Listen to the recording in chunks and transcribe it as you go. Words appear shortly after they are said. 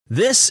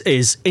This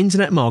is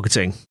Internet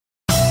Marketing.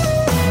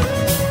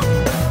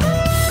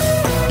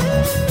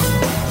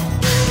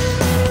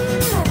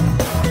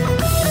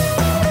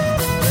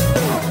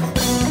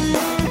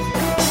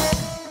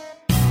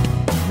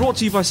 Brought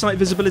to you by Site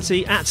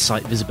Visibility at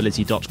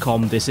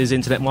sitevisibility.com. This is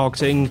Internet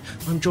Marketing.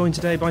 I'm joined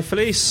today by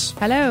Felice.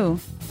 Hello.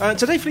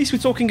 Today, Felice, we're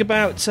talking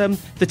about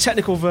the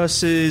technical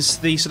versus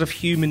the sort of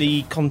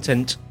human-y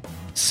content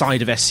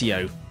side of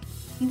SEO.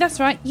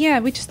 That's right. Yeah,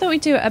 we just thought we'd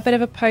do a bit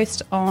of a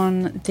post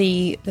on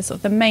the sort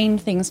of the main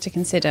things to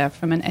consider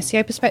from an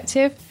SEO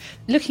perspective,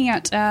 looking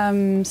at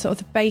sort of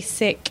the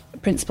basic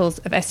principles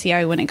of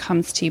SEO when it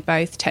comes to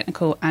both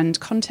technical and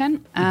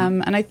content.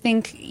 And I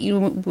think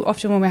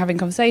often when we're having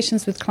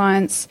conversations with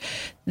clients,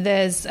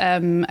 there's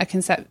a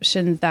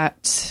conception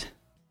that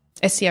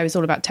SEO is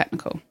all about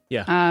technical.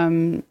 Yeah.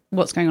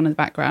 What's going on in the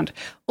background,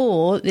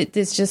 or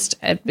there's just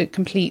a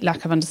complete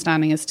lack of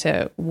understanding as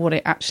to what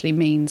it actually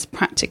means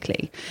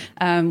practically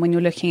when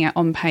you're looking at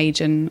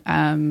on-page and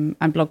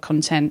blog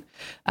content.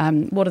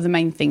 What are the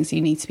main things you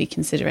need to be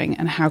considering,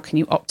 and how can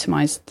you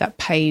optimize that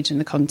page and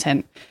the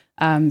content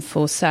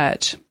for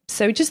search?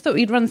 So we just thought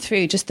we'd run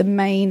through just the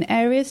main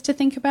areas to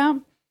think about,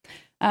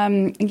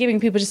 and giving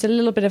people just a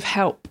little bit of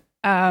help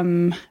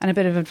and a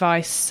bit of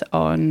advice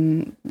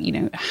on,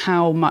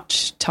 how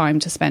much time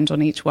to spend on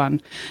each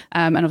one,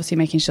 and obviously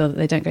making sure that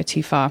they don't go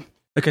too far.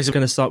 Okay, so we're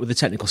going to start with the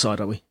technical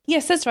side, are we?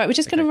 Yes, that's right. We're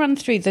just going to run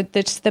through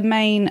the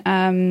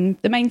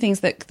main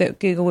things that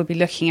Google would be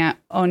looking at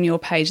on your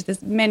page.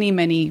 There's many,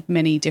 many,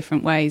 many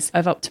different ways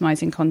of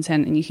optimizing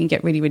content, and you can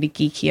get really, really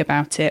geeky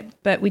about it.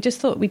 But we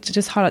just thought we'd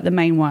just highlight the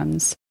main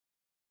ones.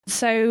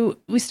 So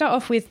we start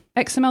off with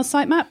XML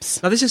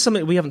sitemaps. Now, this is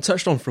something we haven't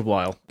touched on for a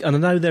while, and I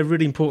know they're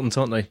really important,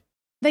 aren't they?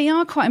 They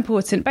are quite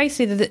important.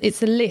 Basically,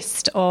 it's a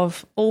list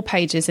of all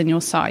pages in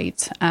your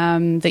site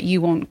that you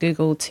want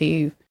Google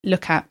to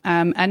look at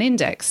and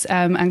index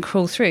and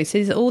crawl through. So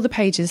these are all the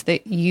pages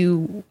that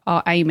you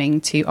are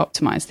aiming to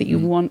optimize, that you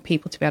want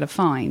people to be able to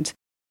find.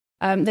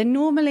 They're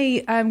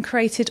normally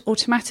created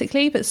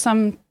automatically, but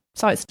some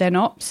sites they're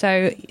not.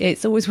 So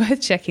it's always worth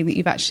checking that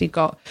you've actually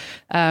got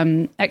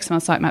XML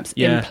sitemaps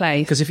in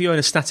place. Because if you own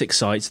a static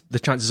site, the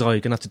chances are you're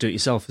going to have to do it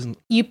yourself, isn't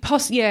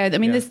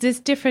it? There's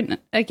different.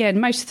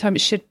 Again, most of the time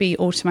it should be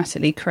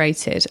automatically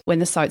created when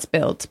the site's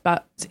built,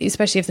 but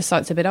especially if the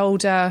site's a bit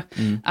older,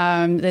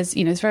 there's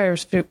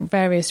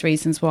various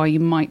reasons why you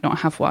might not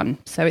have one.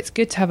 So it's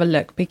good to have a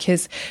look,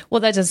 because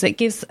what that does, it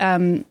gives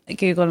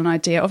Google an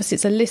idea. Obviously,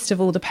 it's a list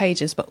of all the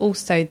pages, but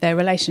also their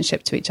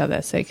relationship to each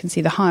other. So you can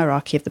see the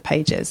hierarchy of the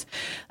pages.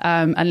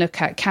 And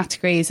look at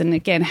categories, and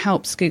again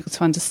helps Google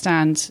to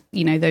understand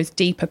those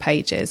deeper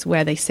pages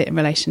where they sit in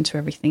relation to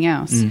everything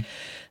else.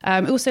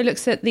 It also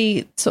looks at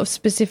the sort of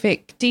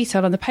specific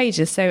detail on the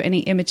pages, so any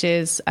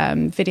images,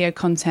 video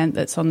content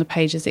that's on the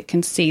pages, it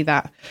can see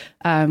that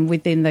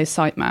within those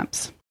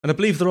sitemaps. And I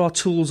believe there are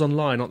tools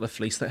online, aren't there,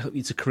 Felice, that help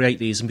you to create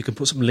these, and we can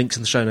put some links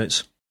in the show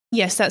notes.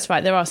 Yes, that's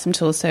right, there are some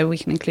tools, so we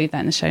can include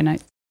that in the show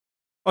notes.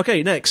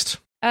 Okay, next.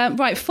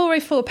 Right,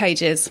 404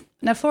 pages.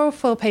 Now,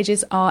 404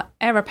 pages are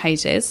error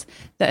pages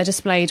that are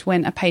displayed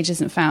when a page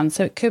isn't found.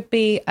 So it could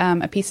be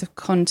a piece of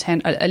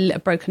content, a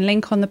broken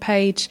link on the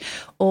page,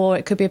 or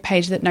it could be a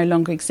page that no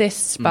longer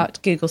exists, but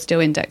Google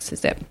still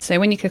indexes it. So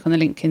when you click on the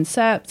link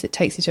insert, it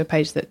takes you to a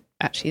page that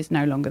actually is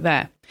no longer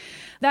there.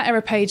 That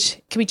error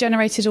page can be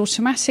generated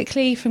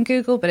automatically from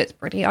Google, but it's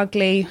pretty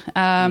ugly.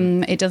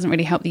 It doesn't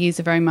really help the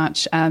user very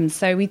much.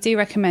 So we do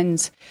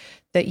recommend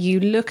that you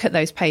look at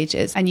those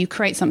pages and you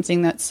create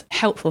something that's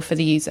helpful for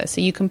the user.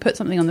 So you can put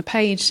something on the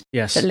page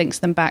that links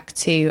them back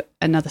to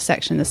another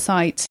section of the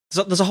site.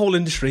 There's a whole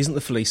industry, isn't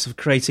there, Felice, of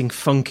creating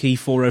funky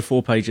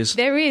 404 pages?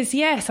 There is,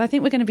 yes. I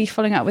think we're going to be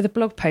following up with a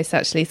blog post,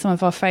 actually, some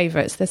of our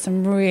favourites. There's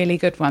some really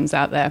good ones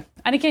out there.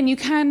 And again, you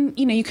can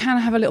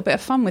have a little bit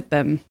of fun with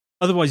them.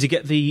 Otherwise, you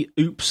get the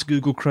oops,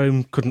 Google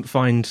Chrome couldn't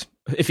find,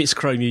 if it's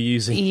Chrome you're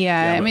using.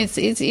 Yeah, I mean,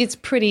 it's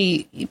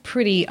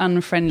pretty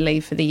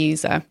unfriendly for the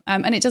user.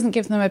 And it doesn't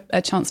give them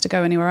a chance to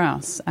go anywhere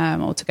else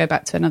or to go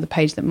back to another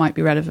page that might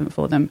be relevant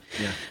for them.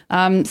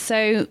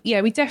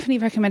 Yeah. We definitely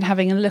recommend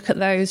having a look at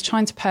those,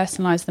 trying to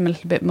personalise them a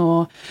little bit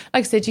more.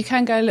 Like I said, you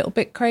can go a little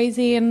bit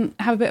crazy and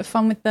have a bit of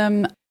fun with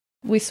them.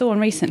 We saw one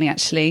recently,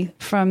 actually,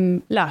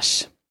 from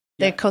Lush.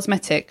 They're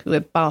cosmetic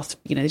with bath,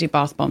 they do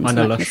bath bombs and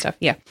that kind of stuff.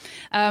 Yeah.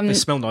 They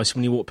smell nice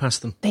when you walk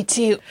past them. They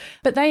do.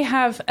 But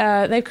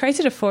they've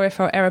created a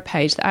 404 error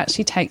page that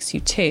actually takes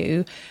you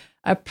to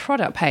a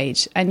product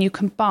page, and you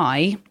can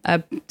buy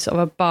a sort of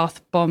a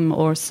bath bomb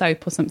or a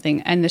soap or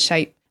something in the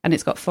shape, and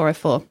it's got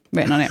 404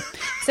 written on it.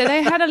 So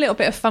they had a little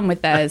bit of fun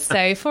with theirs.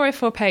 So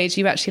 404 page,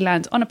 you actually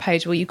land on a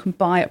page where you can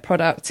buy a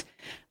product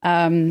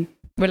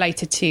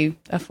related to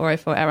a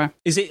 404 error.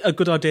 Is it a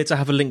good idea to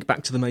have a link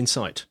back to the main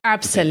site?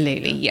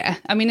 Absolutely, yeah.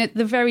 I mean, at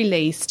the very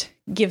least,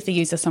 give the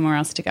user somewhere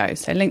else to go.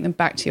 So link them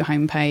back to your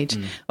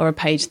homepage or a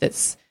page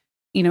that's,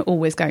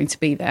 always going to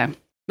be there.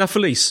 Now,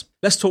 Felice,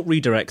 let's talk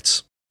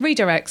redirects.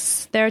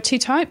 Redirects. There are two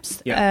types.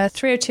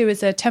 302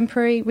 is a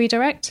temporary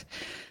redirect.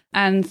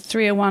 and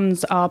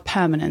 301s are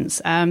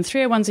permanents.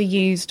 301s are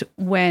used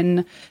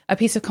when a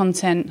piece of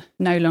content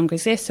no longer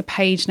exists, a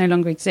page no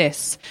longer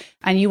exists,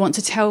 and you want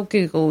to tell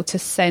Google to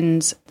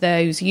send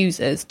those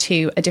users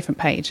to a different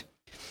page.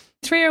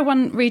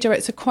 301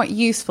 redirects are quite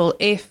useful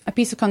if a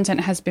piece of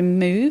content has been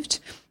moved.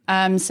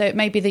 So it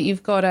may be that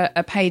you've got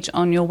a page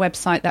on your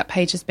website, that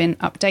page has been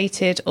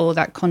updated, or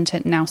that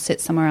content now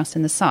sits somewhere else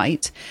in the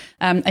site.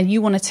 And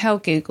you want to tell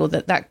Google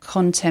that that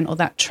content or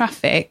that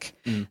traffic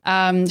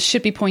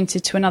should be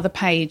pointed to another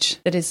page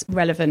that is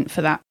relevant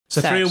for that.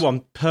 So search.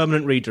 301,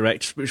 permanent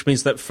redirect, which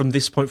means that from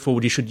this point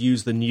forward, you should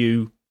use the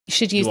new You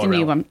should use URL, the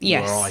new one.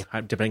 Yes.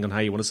 URI, depending on how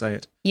you want to say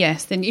it.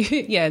 Yes, the new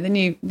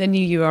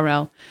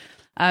URL.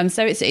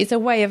 So it's a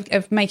way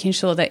of making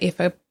sure that if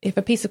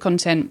a piece of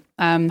content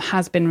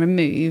has been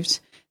removed,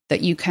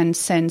 that you can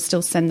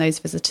still send those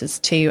visitors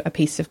to a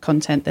piece of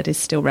content that is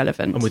still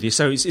relevant. I'm with you.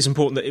 So it's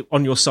important that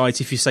on your site,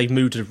 if you say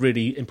moved a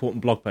really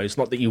important blog post,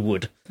 not that you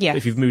would, yeah. But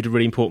if you've moved a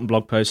really important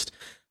blog post,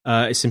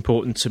 it's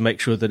important to make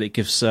sure that it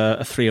gives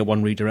a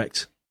 301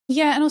 redirect.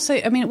 Yeah, and also,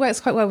 I mean, it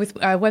works quite well with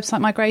website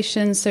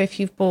migrations. So if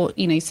you've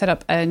you set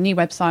up a new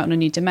website on a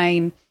new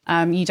domain,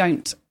 you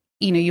don't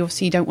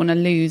want to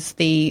lose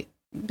the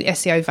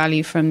SEO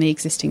value from the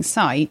existing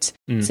site.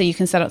 So you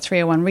can set up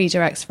 301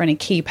 redirects for any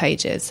key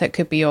pages. So it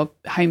could be your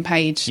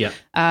homepage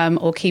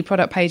or key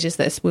product pages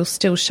that will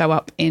still show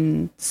up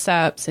in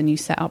SERPs, and you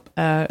set up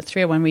a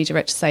 301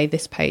 redirect to say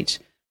this page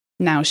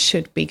now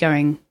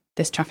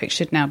this traffic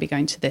should now be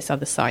going to this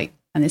other site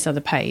and this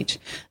other page.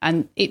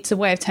 And it's a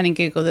way of telling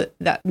Google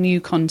that new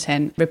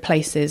content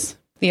replaces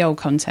the old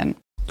content.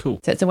 Cool.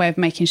 So it's a way of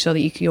making sure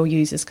that your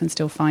users can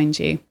still find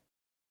you.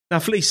 Now,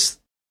 Felice,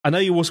 I know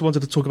you also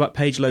wanted to talk about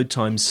page load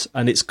times,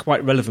 and it's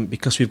quite relevant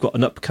because we've got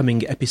an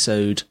upcoming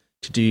episode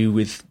to do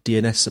with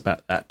DNS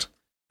about that.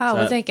 Oh,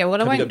 well, there you go.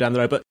 Well,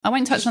 I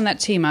won't touch on that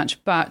too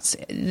much, but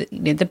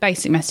the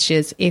basic message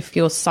is if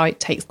your site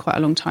takes quite a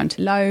long time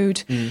to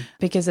load,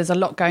 because there's a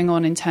lot going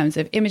on in terms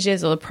of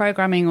images or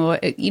programming or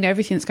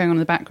everything that's going on in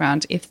the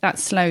background, if that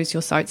slows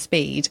your site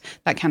speed,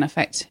 that can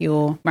affect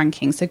your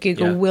ranking. So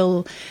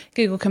Google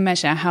can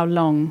measure how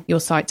long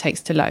your site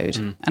takes to load.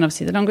 And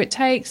obviously the longer it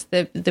takes,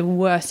 the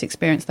worse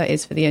experience that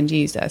is for the end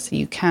user. So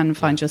you can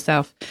find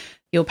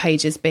your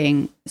pages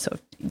being sort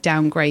of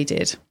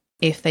downgraded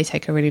if they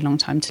take a really long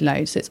time to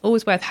load. So it's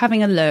always worth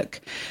having a look,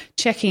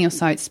 checking your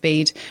site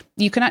speed.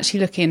 You can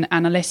actually look in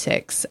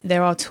analytics.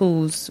 There are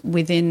tools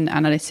within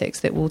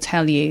analytics that will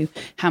tell you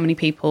how many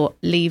people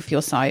leave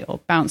your site or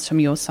bounce from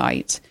your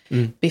site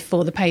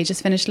before the page has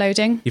finished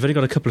loading. You've only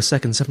got a couple of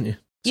seconds, haven't you?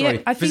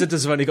 Sorry,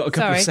 visitors have only got a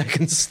couple of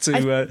seconds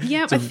to...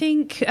 I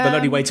think... they'll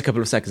only wait a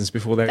couple of seconds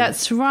before they...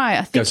 That's right.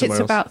 I think it's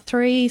about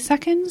 3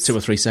 seconds. 2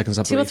 or 3 seconds,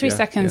 I believe. 2 or 3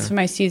 seconds for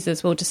most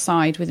users will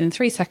decide within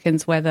 3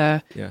 seconds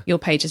whether your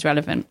page is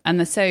relevant.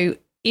 And so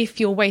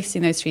if you're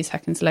wasting those 3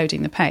 seconds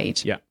loading the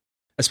page... Yeah,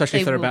 especially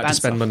if they're about to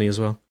spend money as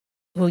well.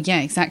 Well, yeah,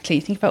 exactly.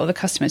 Think about all the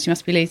customers you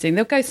must be losing.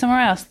 They'll go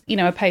somewhere else,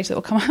 a page that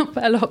will come up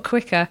a lot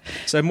quicker.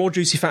 So more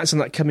juicy facts on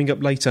that coming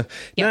up later.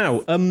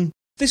 Yep. Now,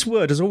 this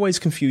word has always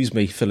confused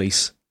me,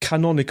 Felice.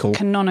 Canonical.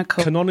 I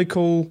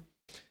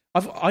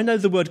know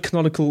the word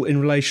canonical in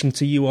relation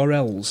to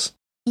URLs.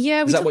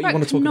 Yeah, is that what you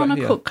want to talk about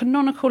here?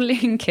 Canonical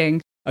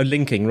linking. Oh,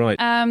 linking, right.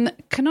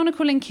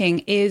 Canonical linking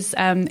is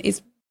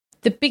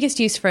the biggest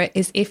use for it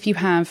is if you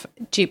have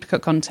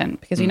duplicate content,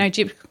 because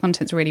duplicate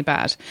content's really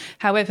bad.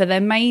 However,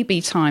 there may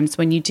be times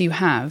when you do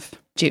have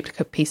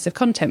duplicate piece of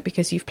content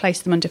because you've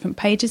placed them on different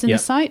pages in the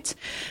site,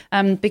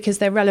 because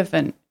they're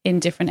relevant in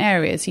different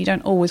areas. You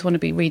don't always want to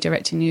be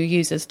redirecting your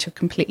users to a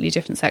completely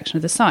different section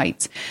of the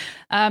site.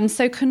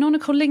 So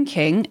canonical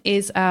linking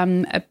is,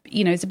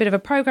 it's a bit of a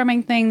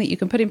programming thing that you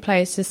can put in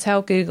place to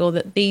tell Google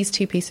that these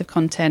two pieces of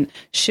content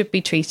should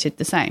be treated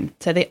the same.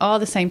 So they are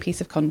the same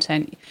piece of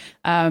content,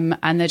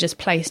 and they're just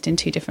placed in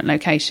 2 different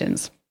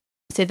locations.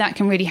 So that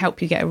can really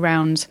help you get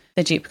around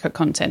the duplicate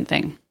content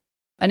thing.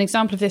 An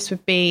example of this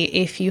would be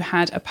if you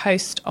had a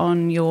post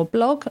on your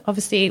blog.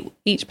 Obviously,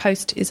 each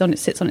post sits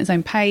on its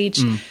own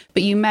page,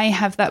 but you may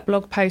have that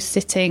blog post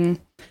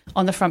sitting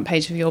on the front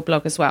page of your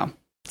blog as well.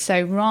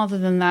 So rather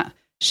than that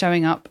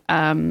showing up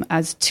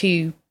as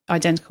 2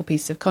 identical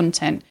pieces of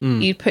content,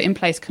 you'd put in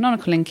place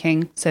canonical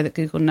linking so that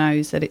Google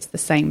knows that it's the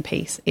same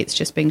piece. It's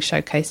just being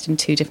showcased in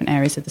 2 different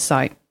areas of the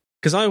site.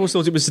 Because I always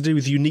thought it was to do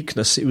with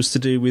uniqueness. It was to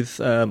do with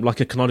like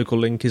a canonical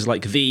link is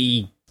like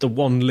the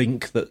one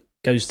link that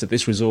goes to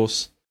this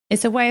resource.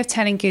 It's a way of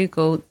telling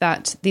Google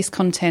that this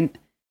content,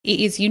 it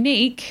is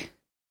unique,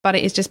 but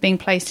it is just being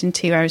placed in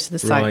 2 areas of the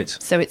site. Right.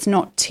 So it's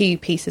not 2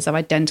 pieces of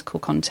identical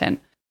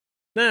content.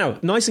 Now,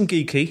 nice and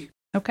geeky.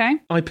 Okay.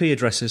 IP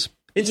addresses.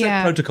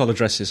 Internet protocol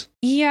addresses.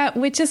 Yeah,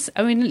 literally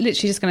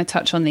just going to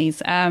touch on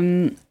these.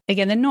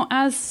 Again, they're not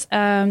as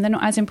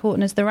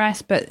important as the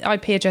rest, but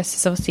IP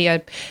addresses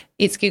obviously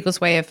it's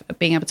Google's way of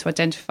being able to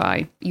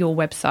identify your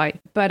website.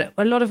 But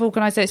a lot of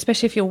organizations,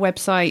 especially if your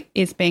website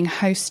is being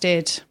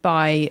hosted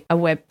by a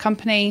web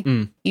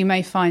company, you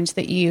may find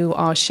that you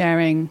are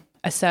sharing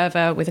a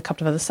server with a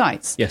couple of other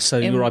sites. Yes, so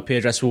your IP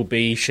address will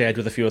be shared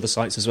with a few other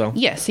sites as well.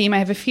 Yes, so you may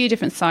have a few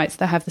different sites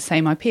that have the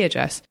same IP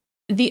address.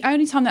 The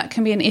only time that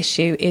can be an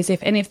issue is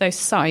if any of those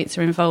sites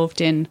are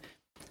involved in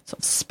sort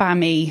of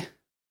spammy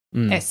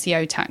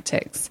SEO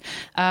tactics,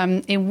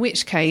 in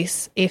which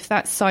case, if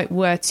that site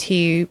were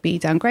to be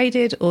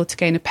downgraded or to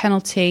gain a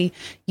penalty,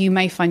 you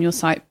may find your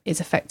site is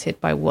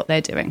affected by what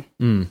they're doing.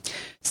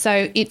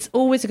 So it's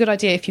always a good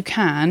idea, if you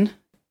can,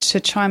 to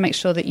try and make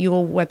sure that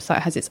your website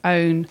has its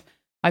own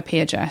IP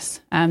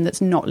address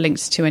that's not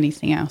linked to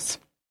anything else.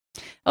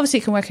 Obviously,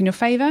 it can work in your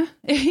favour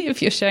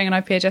if you're sharing an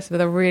IP address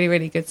with a really,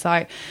 really good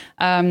site.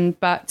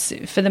 But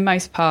for the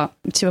most part,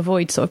 to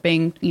avoid sort of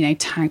being,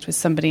 tagged with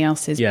somebody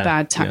else's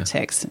bad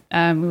tactics, we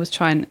always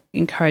try and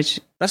encourage.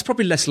 That's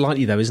probably less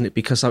likely, though, isn't it?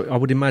 Because I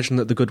would imagine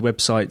that the good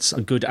websites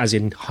are good, as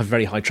in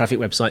very high traffic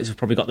websites, have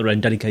probably got their own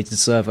dedicated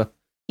server.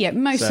 Yeah,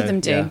 most of them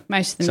do. Yeah.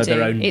 Most of them do. So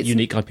their own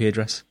unique IP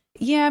address.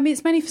 Yeah, I mean,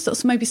 it's mainly for sort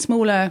of maybe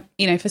smaller,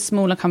 for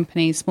smaller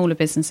companies, smaller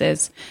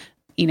businesses.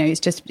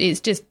 It's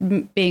just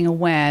being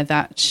aware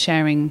that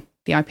sharing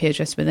the IP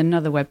address with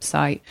another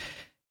website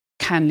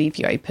can leave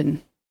you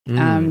open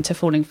to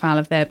falling foul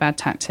of their bad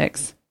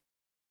tactics.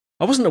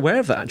 I wasn't aware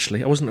of that,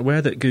 actually. I wasn't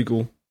aware that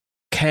Google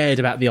cared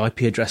about the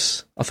IP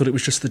address. I thought it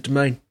was just the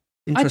domain.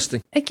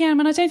 Interesting. I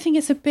don't think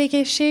it's a big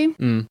issue.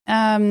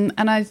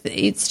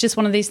 It's just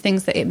one of these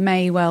things that it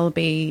may well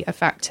be a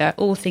factor.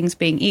 All things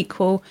being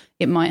equal,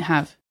 it might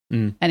have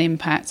an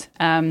impact.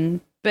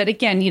 But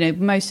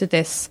again, most of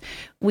this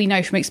we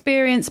know from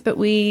experience, but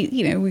we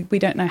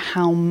don't know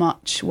how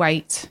much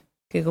weight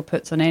Google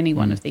puts on any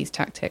one of these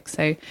tactics.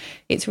 So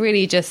it's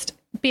really just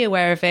be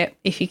aware of it.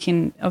 If you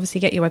can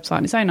obviously get your website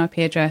on its own IP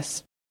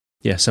address.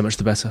 Yeah, so much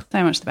the better.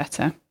 So much the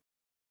better.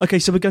 Okay,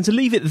 so we're going to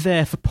leave it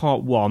there for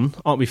part one,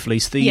 aren't we,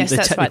 Felice? The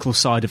technical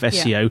side of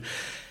SEO. Yeah.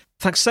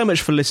 Thanks so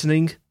much for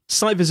listening.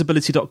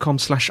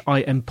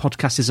 Sitevisibility.com/IM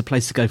podcast is a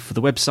place to go for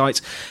the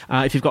website.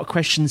 If you've got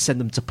questions,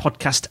 send them to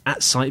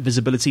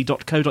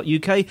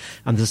podcast@sitevisibility.co.uk,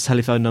 and there's a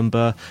telephone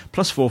number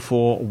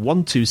 +44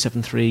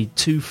 1273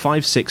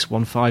 256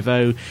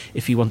 150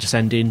 if you want to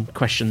send in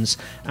questions.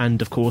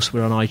 And of course,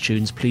 we're on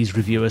iTunes. Please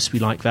review us. We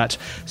like that.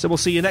 So we'll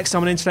see you next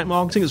time on Internet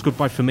Marketing. It's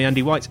goodbye from me,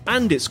 Andy White,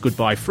 and it's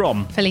goodbye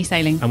from Felice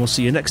Ayling. And we'll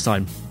see you next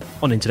time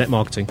on Internet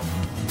Marketing.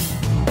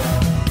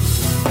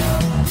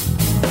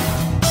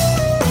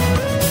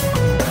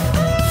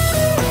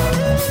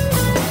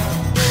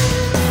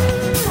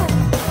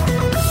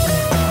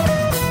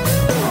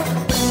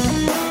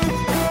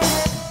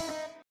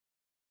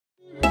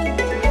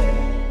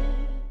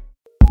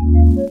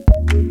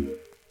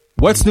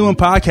 What's new in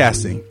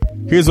podcasting?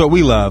 Here's what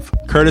we love,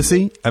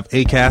 courtesy of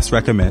Acast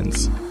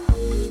Recommends.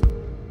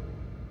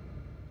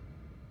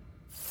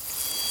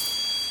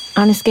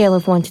 On a scale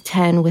of 1 to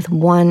 10, with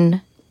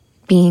 1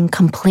 being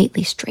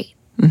completely straight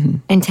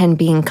and 10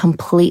 being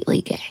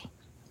completely gay,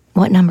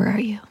 what number are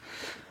you?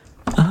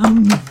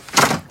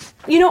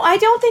 I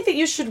don't think that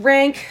you should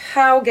rank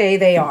how gay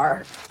they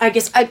are. I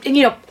guess,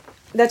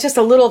 that's just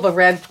a little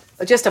of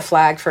just a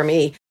flag for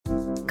me.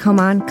 Come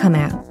on, come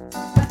out.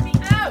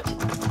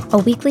 A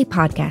weekly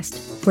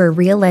podcast where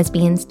real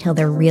lesbians tell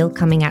their real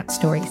coming out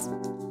stories.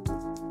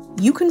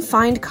 You can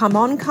find Come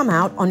On, Come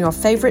Out on your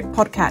favorite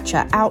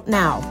podcatcher out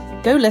now.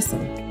 Go listen.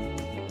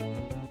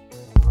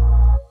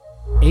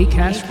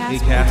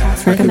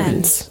 Acast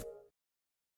recommends.